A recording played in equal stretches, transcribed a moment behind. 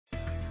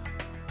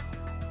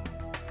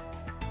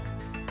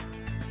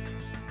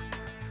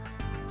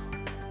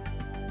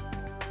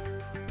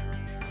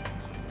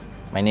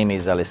My name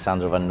is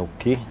Alessandro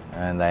Vannucchi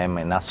and I am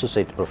an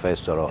Associate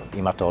Professor of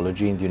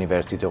Hematology in the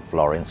University of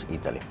Florence,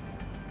 Italy.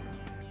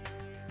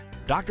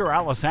 Dr.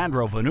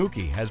 Alessandro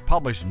Vannucchi has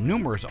published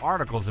numerous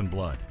articles in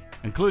blood,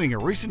 including a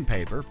recent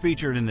paper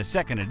featured in the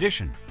second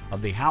edition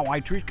of the How I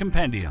Treat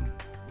Compendium.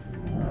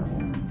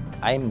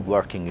 I'm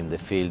working in the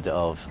field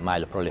of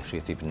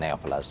myeloproliferative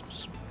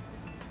neoplasms.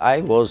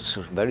 I was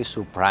very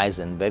surprised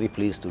and very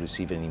pleased to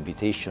receive an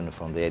invitation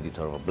from the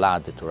editor of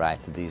Blood to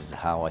write this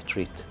How I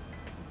Treat.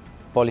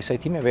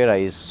 Polycythemia vera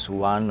is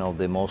one of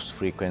the most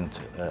frequent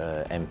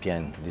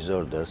MPN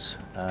disorders,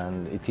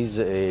 and it is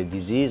a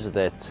disease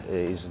that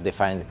is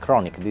defined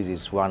chronic. This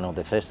is one of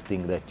the first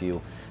things that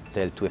you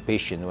tell to a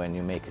patient when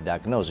you make a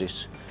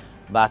diagnosis.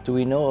 But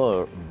we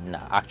know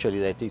actually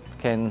that it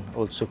can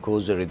also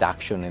cause a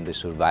reduction in the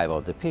survival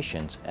of the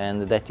patient,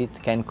 and that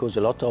it can cause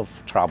a lot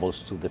of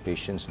troubles to the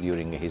patients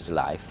during his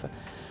life.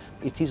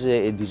 It is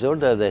a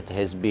disorder that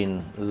has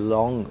been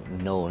long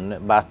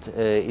known, but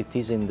it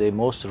is in the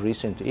most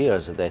recent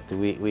years that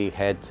we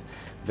had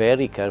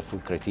very careful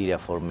criteria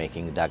for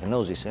making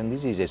diagnosis, and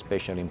this is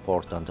especially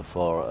important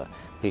for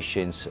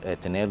patients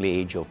at an early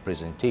age of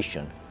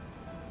presentation.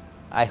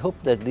 I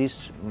hope that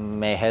this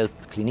may help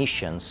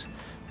clinicians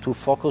to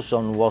focus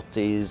on what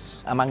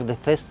is among the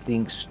first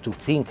things to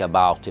think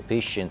about a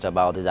patient,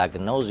 about the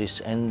diagnosis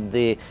and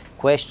the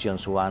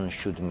questions one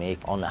should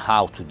make on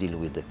how to deal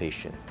with the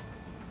patient.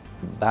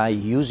 By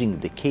using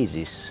the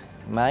cases,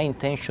 my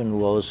intention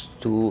was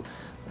to,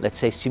 let's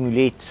say,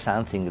 simulate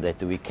something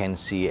that we can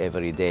see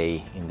every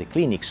day in the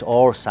clinics,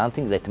 or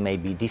something that may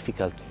be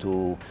difficult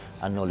to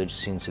acknowledge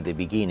since the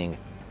beginning.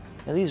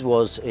 And this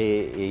was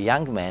a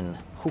young man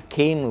who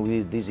came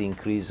with this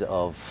increase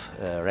of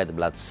red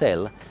blood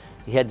cell.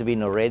 He had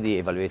been already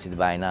evaluated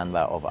by a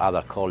number of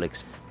other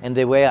colleagues, and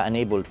they were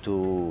unable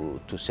to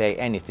say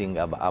anything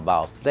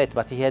about that,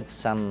 but he had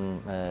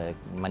some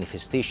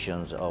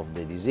manifestations of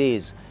the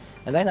disease.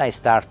 And then I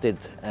started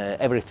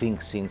everything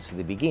since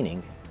the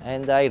beginning,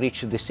 and I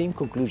reached the same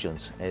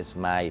conclusions as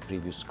my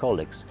previous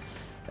colleagues.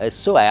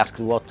 So I asked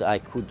what I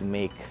could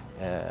make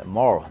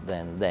more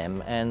than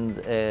them, and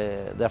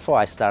therefore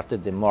I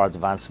started the more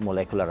advanced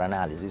molecular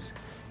analysis.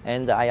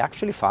 And I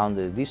actually found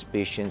that these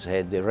patients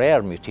had the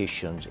rare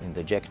mutations in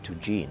the JAK2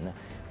 gene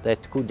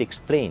that could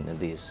explain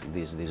this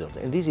disorder.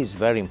 And this is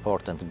very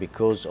important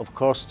because, of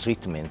course,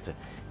 treatment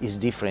is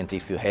different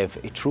if you have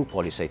a true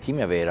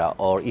polycythemia vera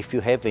or if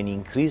you have an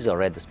increase of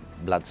red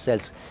blood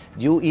cells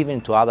due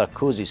even to other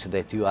causes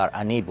that you are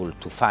unable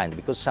to find,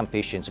 because some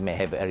patients may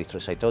have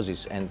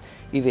erythrocytosis, and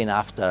even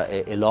after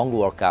a long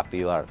workup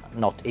you are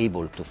not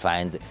able to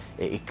find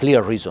a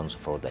clear reasons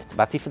for that.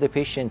 But if the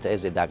patient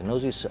has a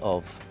diagnosis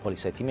of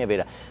polycythemia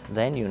vera,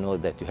 then you know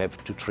that you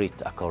have to treat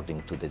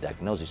according to the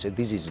diagnosis. And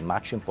this is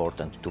much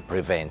important to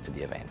prevent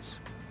the events.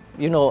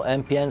 You know,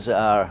 MPNs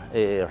are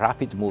a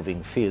rapid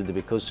moving field,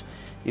 because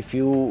if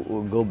you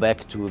go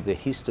back to the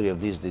history of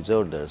these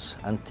disorders,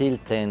 until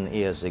 10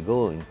 years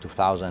ago, in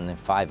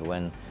 2005,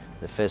 when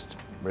the first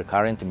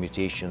recurrent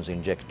mutations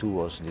in JAK2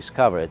 was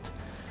discovered,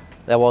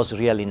 there was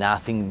really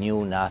nothing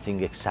new,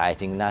 nothing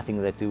exciting,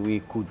 nothing that we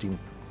could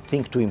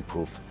think to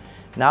improve.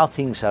 Now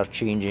things are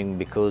changing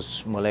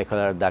because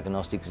molecular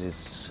diagnostics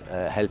is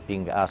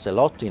helping us a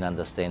lot in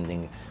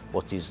understanding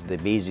what is the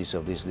basis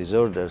of these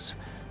disorders.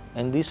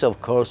 And this, of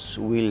course,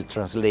 will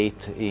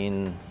translate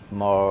in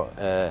more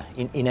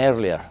in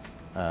earlier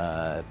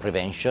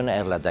prevention,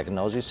 earlier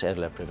diagnosis,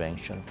 earlier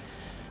prevention.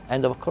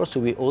 And of course,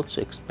 we also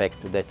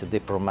expect that the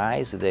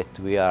promise that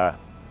we are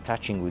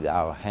touching with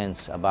our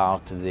hands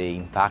about the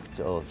impact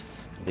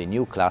of the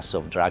new class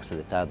of drugs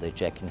that are the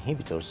JAK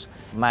inhibitors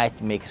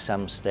might make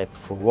some step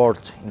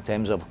forward in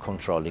terms of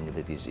controlling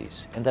the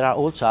disease. And there are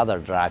also other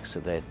drugs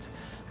that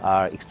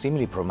are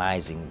extremely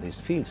promising in this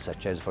field,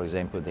 such as, for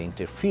example, the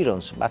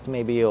interferons, but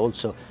maybe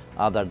also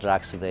other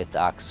drugs that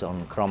act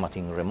on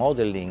chromatin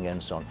remodeling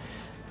and so on.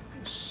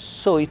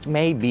 So it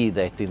may be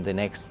that in the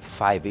next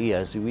 5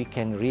 years we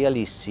can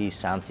really see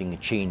something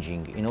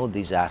changing in all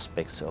these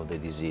aspects of the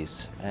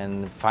disease,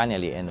 and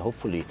finally and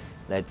hopefully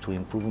lead to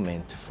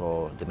improvement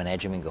for the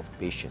management of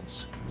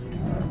patients.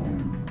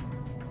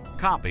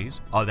 Copies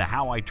of the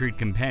How I Treat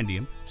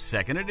Compendium,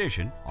 second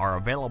edition, are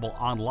available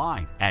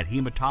online at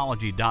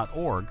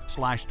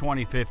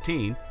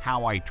hematology.org/2015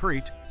 How I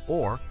Treat,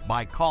 or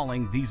by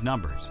calling these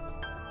numbers.